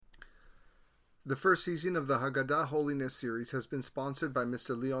The first season of the Haggadah Holiness series has been sponsored by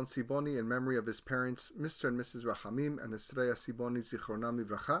Mr. Leon Siboni in memory of his parents, Mr. and Mrs. Rahamim and Esreya Siboni Zichronam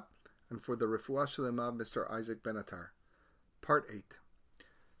Livracha, and for the Refuah Shlema of Mr. Isaac Benatar. Part 8.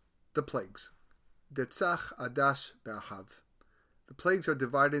 The Plagues. Detzach Adash Be'ahav. The plagues are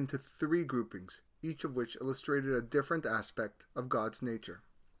divided into three groupings, each of which illustrated a different aspect of God's nature.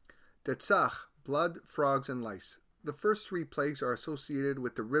 Detzach, blood, frogs, and lice. The first three plagues are associated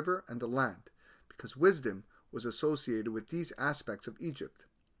with the river and the land, because wisdom was associated with these aspects of Egypt.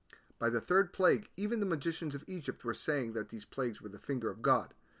 By the third plague, even the magicians of Egypt were saying that these plagues were the finger of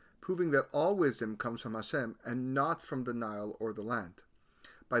God, proving that all wisdom comes from Hashem and not from the Nile or the land.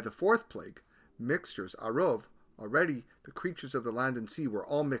 By the fourth plague, mixtures, arov, already the creatures of the land and sea were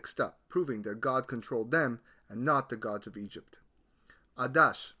all mixed up, proving that God controlled them and not the gods of Egypt.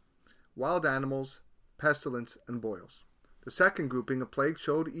 Adash, wild animals, pestilence, and boils. The second grouping of plagues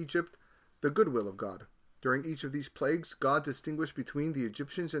showed Egypt the goodwill of God. During each of these plagues, God distinguished between the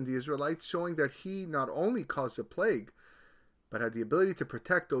Egyptians and the Israelites, showing that He not only caused the plague, but had the ability to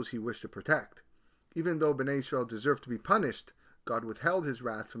protect those He wished to protect. Even though Bnei Israel deserved to be punished, God withheld His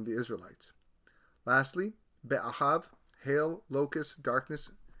wrath from the Israelites. Lastly, Be'ahav, hail, locust, darkness,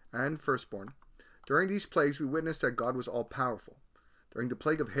 and firstborn. During these plagues, we witnessed that God was all-powerful. During the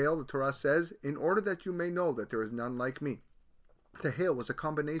plague of hail, the Torah says, "In order that you may know that there is none like me." The hail was a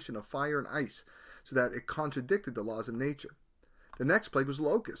combination of fire and ice, so that it contradicted the laws of nature. The next plague was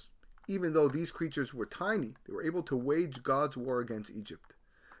locusts. Even though these creatures were tiny, they were able to wage God's war against Egypt.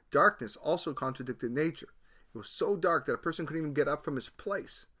 Darkness also contradicted nature. It was so dark that a person couldn't even get up from his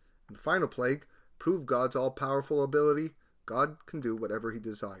place. And the final plague proved God's all-powerful ability. God can do whatever He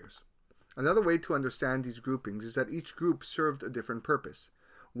desires. Another way to understand these groupings is that each group served a different purpose.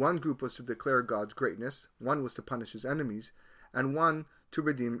 One group was to declare God's greatness, one was to punish His enemies, and one to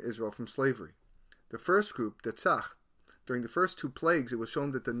redeem Israel from slavery. The first group, Detzach, during the first two plagues it was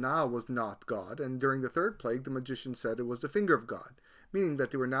shown that the Nile was not God, and during the third plague the magician said it was the finger of God, meaning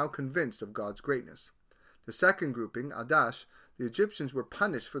that they were now convinced of God's greatness. The second grouping, Adash, the Egyptians were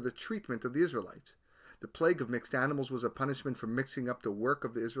punished for the treatment of the Israelites. The plague of mixed animals was a punishment for mixing up the work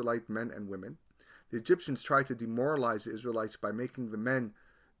of the Israelite men and women. The Egyptians tried to demoralize the Israelites by making the men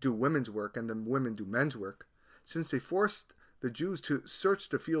do women's work and the women do men's work. Since they forced the Jews to search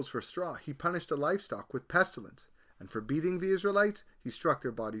the fields for straw, He punished the livestock with pestilence, and for beating the Israelites, He struck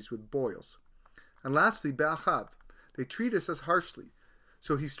their bodies with boils. And lastly, Be'ahav, they treated us harshly,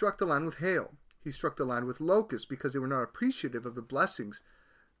 so He struck the land with hail. He struck the land with locusts because they were not appreciative of the blessings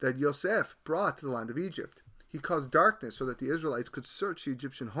that Yosef brought to the land of Egypt. He caused darkness so that the Israelites could search the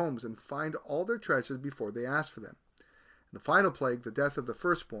Egyptian homes and find all their treasures before they asked for them. And the final plague, the death of the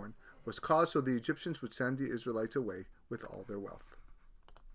firstborn, was caused so the Egyptians would send the Israelites away with all their wealth.